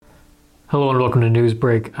Hello and welcome to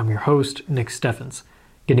Newsbreak. I'm your host, Nick Steffens.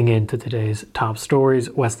 Getting into today's top stories,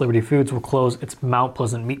 West Liberty Foods will close its Mount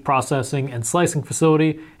Pleasant meat processing and slicing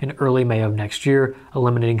facility in early May of next year,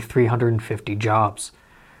 eliminating 350 jobs.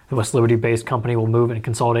 The West Liberty-based company will move and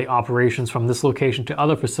consolidate operations from this location to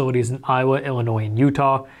other facilities in Iowa, Illinois, and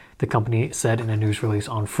Utah, the company said in a news release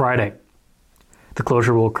on Friday. The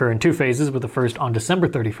closure will occur in two phases, with the first on December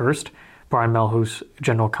 31st. Brian Melhus,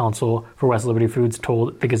 general counsel for West Liberty Foods,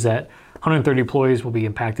 told the Gazette 130 employees will be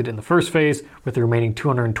impacted in the first phase, with the remaining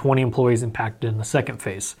 220 employees impacted in the second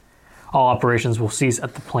phase. All operations will cease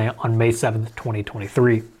at the plant on May 7,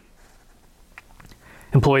 2023.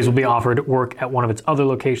 Employees will be offered work at one of its other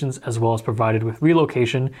locations, as well as provided with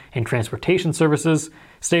relocation and transportation services,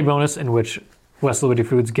 stay bonus, in which West Liberty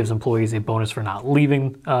Foods gives employees a bonus for not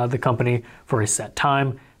leaving the company for a set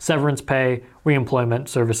time, severance pay, reemployment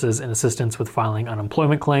services, and assistance with filing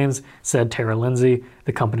unemployment claims, said Tara Lindsay,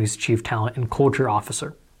 the company's chief talent and culture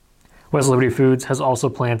officer. West Liberty Foods has also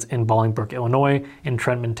plants in Bolingbrook, Illinois, and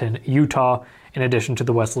Trenton, Utah, in addition to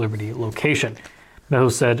the West Liberty location.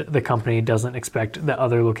 Melhus said the company doesn't expect the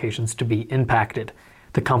other locations to be impacted.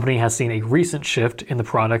 The company has seen a recent shift in the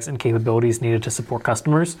products and capabilities needed to support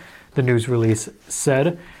customers. The news release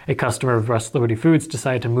said a customer of West Liberty Foods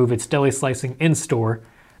decided to move its deli slicing in-store.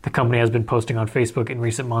 The company has been posting on Facebook in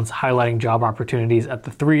recent months highlighting job opportunities at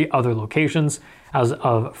the three other locations. As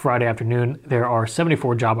of Friday afternoon, there are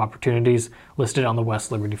 74 job opportunities listed on the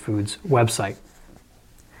West Liberty Foods website.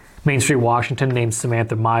 Main Street Washington named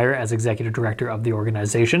Samantha Meyer as executive director of the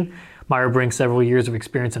organization. Meyer brings several years of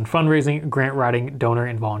experience in fundraising, grant writing, donor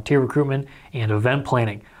and volunteer recruitment, and event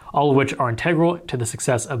planning, all of which are integral to the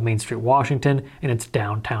success of Main Street Washington and its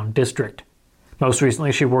downtown district. Most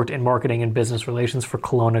recently, she worked in marketing and business relations for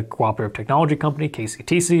Kelowna Cooperative Technology Company,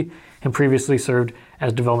 KCTC, and previously served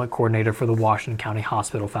as development coordinator for the Washington County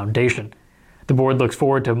Hospital Foundation. The board looks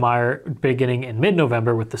forward to Meyer beginning in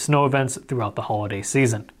mid-November with the snow events throughout the holiday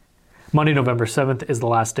season. Monday, November 7th is the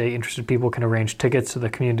last day interested people can arrange tickets to the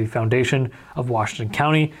Community Foundation of Washington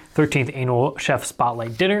County 13th Annual Chef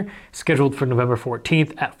Spotlight Dinner, scheduled for November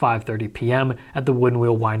 14th at 5:30 p.m. at the Wooden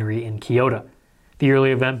Wheel Winery in Keota. The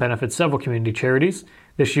yearly event benefits several community charities.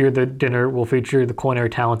 This year, the dinner will feature the culinary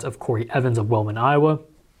talents of Corey Evans of Wellman, Iowa.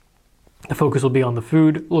 The focus will be on the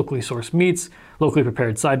food, locally sourced meats, locally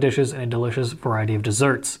prepared side dishes, and a delicious variety of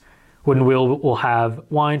desserts. Wooden Wheel will have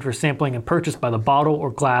wine for sampling and purchase by the bottle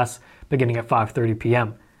or glass beginning at 5:30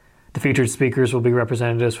 p.m. The featured speakers will be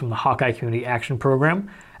representatives from the Hawkeye Community Action Program.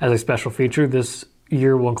 As a special feature, this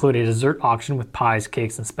year will include a dessert auction with pies,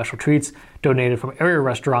 cakes, and special treats donated from area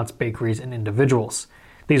restaurants, bakeries, and individuals.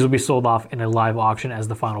 These will be sold off in a live auction as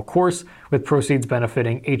the final course, with proceeds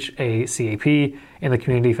benefiting HACAP and the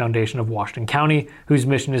Community Foundation of Washington County, whose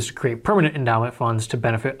mission is to create permanent endowment funds to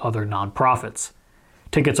benefit other nonprofits.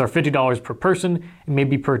 Tickets are $50 per person and may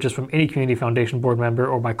be purchased from any Community Foundation board member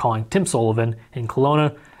or by calling Tim Sullivan in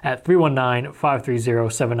Kelowna at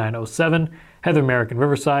 319-530-7907, Heather Merrick in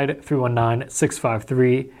Riverside,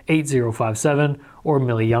 319-653-8057, or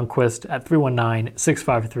Millie Youngquist at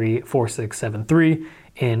 319-653-4673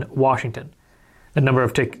 in Washington. The number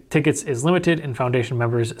of tickets is limited, and Foundation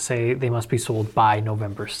members say they must be sold by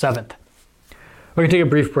November 7th. We're going to take a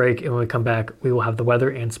brief break, and when we come back, we will have the weather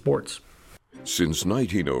and sports. Since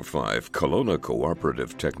 1905, Kelowna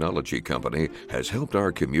Cooperative Technology Company has helped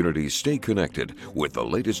our community stay connected with the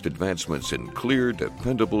latest advancements in clear,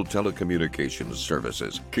 dependable telecommunications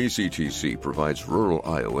services. KCTC provides rural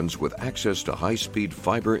Iowans with access to high-speed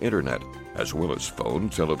fiber internet, as well as phone,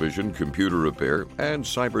 television, computer repair, and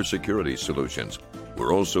cybersecurity solutions.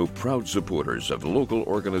 We're also proud supporters of local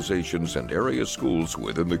organizations and area schools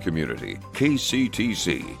within the community.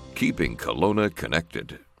 KCTC, keeping Kelowna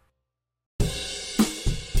connected.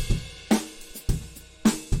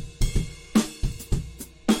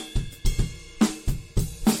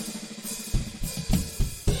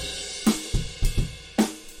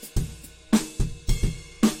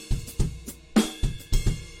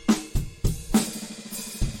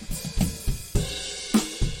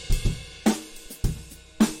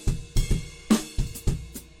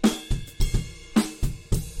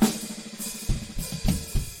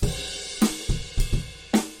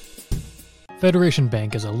 Federation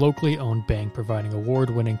Bank is a locally owned bank providing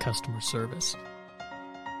award-winning customer service.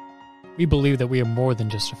 We believe that we are more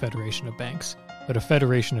than just a federation of banks, but a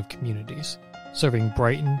federation of communities, serving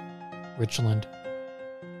Brighton, Richland,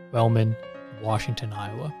 Wellman, and Washington,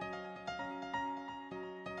 Iowa.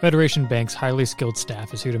 Federation Bank's highly skilled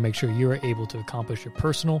staff is here to make sure you are able to accomplish your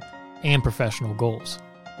personal and professional goals,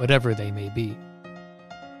 whatever they may be.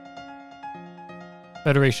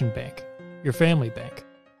 Federation Bank, your family bank.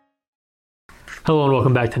 Hello and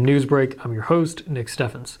welcome back to Newsbreak. I'm your host, Nick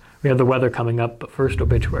Steffens. We have the weather coming up, but first,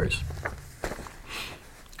 obituaries.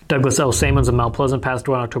 Douglas L. Sammons of Mount Pleasant passed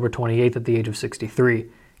away on October 28th at the age of 63.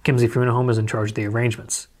 Kimsey Funeral Home is in charge of the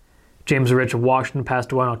arrangements. James Rich of Washington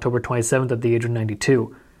passed away on October 27th at the age of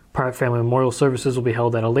 92. Private family memorial services will be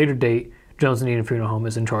held at a later date. Jones and Eden Funeral Home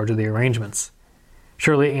is in charge of the arrangements.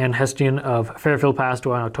 Shirley Ann Hestian of Fairfield passed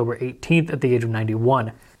away on October 18th at the age of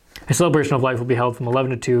 91. A celebration of life will be held from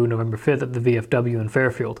 11 to 2 November 5th at the VFW in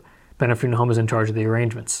Fairfield. Bennett Funeral Home is in charge of the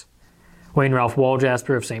arrangements. Wayne Ralph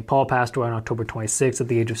Waljasper of St. Paul passed away on October 26th at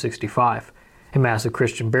the age of 65. A massive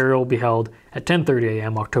Christian burial will be held at 10:30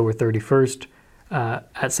 a.m. October 31st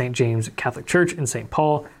at St. James Catholic Church in St.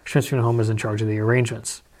 Paul. Schmitz Funeral Home is in charge of the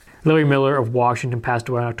arrangements. Larry Miller of Washington passed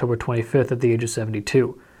away on October 25th at the age of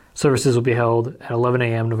 72. Services will be held at 11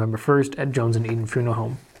 a.m. November 1st at Jones and Eden Funeral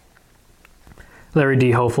Home. Larry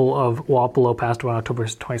D. Hofel of Wapello passed away on October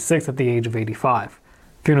 26th at the age of 85.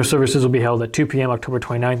 Funeral services will be held at 2 p.m. October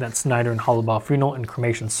 29th at Snyder and Hollabaugh Funeral and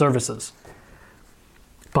Cremation Services.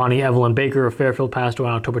 Bonnie Evelyn Baker of Fairfield passed away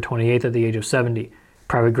on October 28th at the age of 70.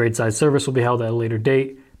 Private grade-side service will be held at a later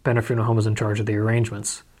date. Bennett Funeral Home is in charge of the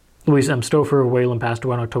arrangements. Louise M. Stouffer of Wayland passed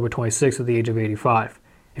away on October 26th at the age of 85.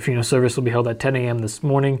 A funeral service will be held at 10 a.m. this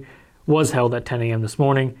morning, was held at 10 a.m. this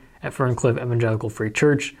morning at Ferncliff Evangelical Free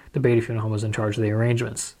Church. The Beatty Funeral Home was in charge of the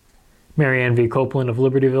arrangements. Mary Ann V. Copeland of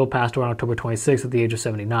Libertyville passed away on October 26th at the age of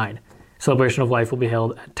 79. Celebration of life will be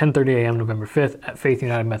held at 10:30 a.m. November 5th at Faith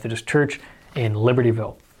United Methodist Church in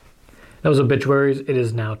Libertyville. That was obituaries. It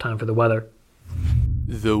is now time for the weather.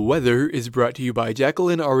 The weather is brought to you by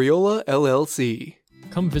Jacqueline Ariola, LLC.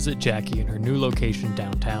 Come visit Jackie in her new location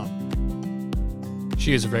downtown.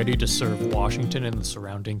 She is ready to serve Washington and the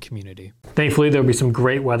surrounding community. Thankfully, there will be some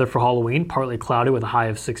great weather for Halloween, partly cloudy with a high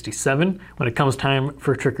of 67. When it comes time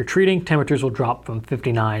for trick-or-treating, temperatures will drop from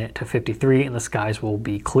 59 to 53 and the skies will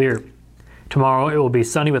be clear. Tomorrow, it will be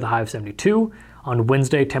sunny with a high of 72. On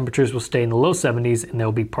Wednesday, temperatures will stay in the low 70s and there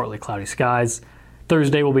will be partly cloudy skies.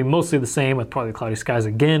 Thursday will be mostly the same with partly cloudy skies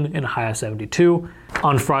again and a high of 72.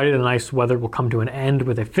 On Friday, the nice weather will come to an end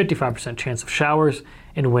with a 55% chance of showers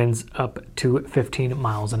and winds up to 15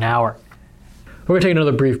 miles an hour. We're going to take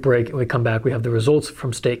another brief break, and when we come back, we have the results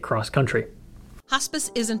from state cross country.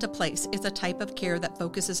 Hospice isn't a place, it's a type of care that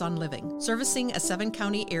focuses on living. Servicing a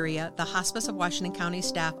 7-county area, the Hospice of Washington County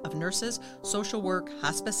staff of nurses, social work,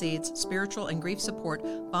 hospice aides, spiritual and grief support,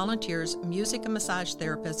 volunteers, music and massage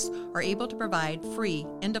therapists are able to provide free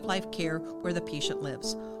end-of-life care where the patient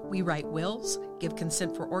lives. We write wills, give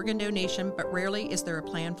consent for organ donation, but rarely is there a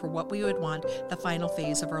plan for what we would want the final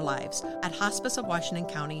phase of our lives. At Hospice of Washington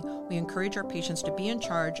County, we encourage our patients to be in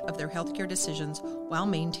charge of their healthcare decisions while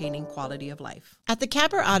maintaining quality of life. At the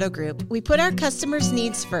Capper Auto Group, we put our customers'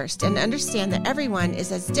 needs first and understand that everyone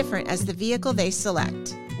is as different as the vehicle they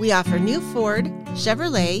select. We offer new Ford,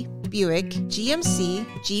 Chevrolet, Buick, GMC,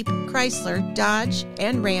 Jeep, Chrysler, Dodge,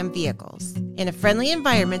 and Ram vehicles in a friendly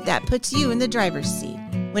environment that puts you in the driver's seat.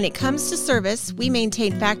 When it comes to service, we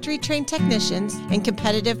maintain factory-trained technicians and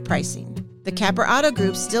competitive pricing. The Capper Auto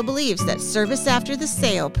Group still believes that service after the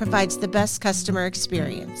sale provides the best customer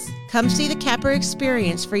experience. Come see the Capper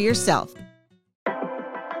experience for yourself.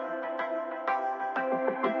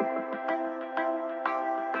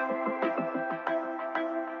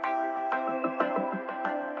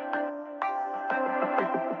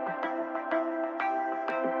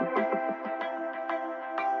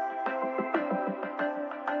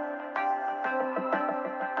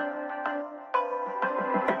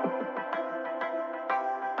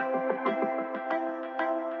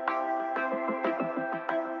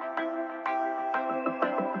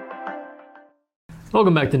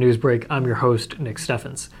 Welcome back to Newsbreak. I'm your host, Nick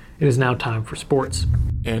Steffens. It is now time for sports.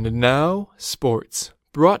 And now, sports.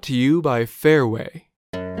 Brought to you by Fairway.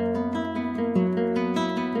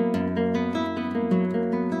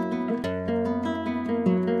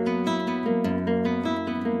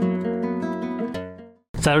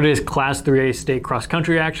 Saturday's Class 3A state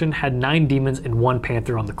cross-country action had 9 Demons and 1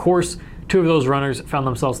 Panther on the course. 2 of those runners found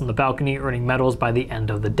themselves on the balcony earning medals by the end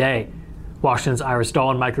of the day. Washington's Iris Dahl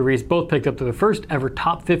and Micah Rees both picked up their first ever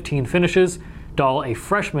top 15 finishes. Dahl, a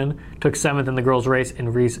freshman, took 7th in the girls' race,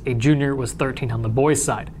 and Rees, a junior, was 13th on the boys'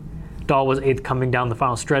 side. Dahl was 8th coming down the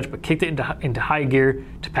final stretch, but kicked it into high gear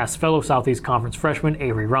to pass fellow Southeast Conference freshman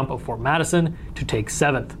Avery Rump of Fort Madison to take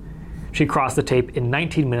 7th. She crossed the tape in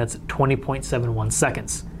 19 minutes, 20.71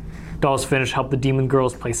 seconds. Dahl's finish helped the Demon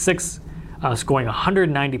girls place 6th, scoring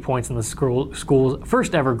 190 points in the school's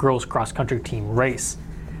first ever girls cross-country team race.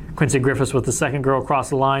 Quincy Griffiths was the second girl across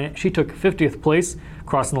the line. She took 50th place,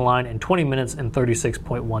 crossing the line in 20 minutes and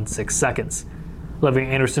 36.16 seconds. Levy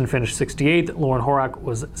Anderson finished 68th, Lauren Horak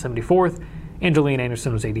was 74th, Angeline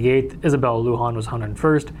Anderson was 88th, Isabella Lujan was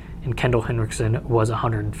 101st, and Kendall Henriksen was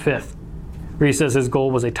 105th. Rees says his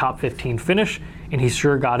goal was a top 15 finish, and he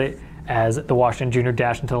sure got it as the Washington junior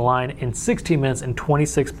dashed into the line in 16 minutes and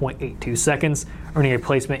 26.82 seconds, earning a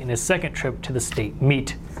placement in his second trip to the state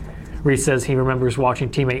meet. Rees says he remembers watching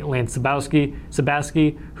teammate Lance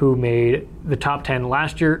Sabaski, who made the top 10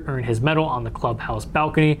 last year, earn his medal on the clubhouse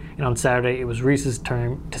balcony, and on Saturday it was Rees's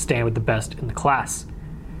turn to stand with the best in the class.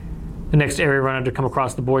 The next area runner to come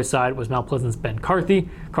across the boys' side was Mount Pleasant's Ben Carthy.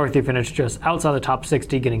 Carthy finished just outside the top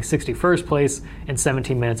 60, getting 61st place in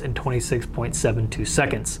 17 minutes and 26.72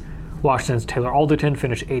 seconds. Washington's Taylor Alderton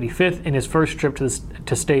finished 85th in his first trip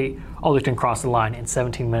to state. Alderton crossed the line in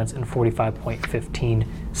 17 minutes and 45.15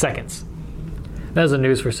 seconds. That is the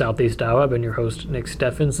news for Southeast Iowa. I've been your host, Nick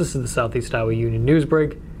Steffens. This is the Southeast Iowa Union News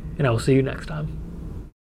Break, and I will see you next time.